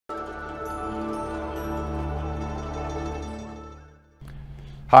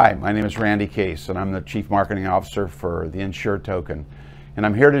Hi, my name is Randy Case, and I'm the Chief Marketing Officer for the NSUR token. And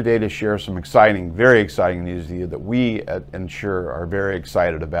I'm here today to share some exciting, very exciting news with you that we at NSUR are very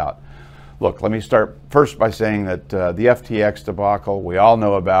excited about. Look, let me start first by saying that the FTX debacle we all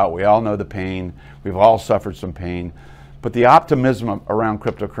know about, we all know the pain, we've all suffered some pain, but the optimism around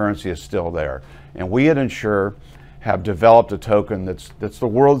cryptocurrency is still there. And we at NSUR have developed a token that's the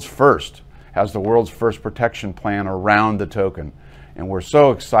world's first, has the world's first protection plan around the token. And we're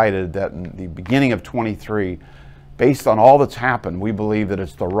so excited that in the beginning of 23, based on all that's happened, we believe that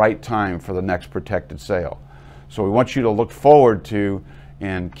it's the right time for the next protected sale. So we want you to look forward to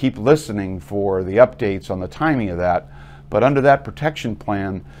and keep listening for the updates on the timing of that. But under that protection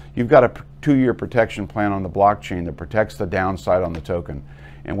plan, you've got a 2-year protection plan on the blockchain that protects the downside on the token.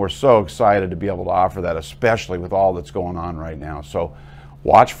 And we're so excited to be able to offer that, especially with all that's going on right now. So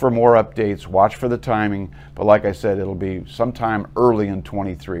watch for more updates, watch for the timing, but like I said, it'll be sometime early in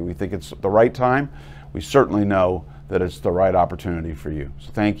 23. We think it's the right time. We certainly know that it's the right opportunity for you. So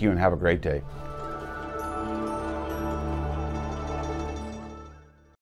thank you and have a great day.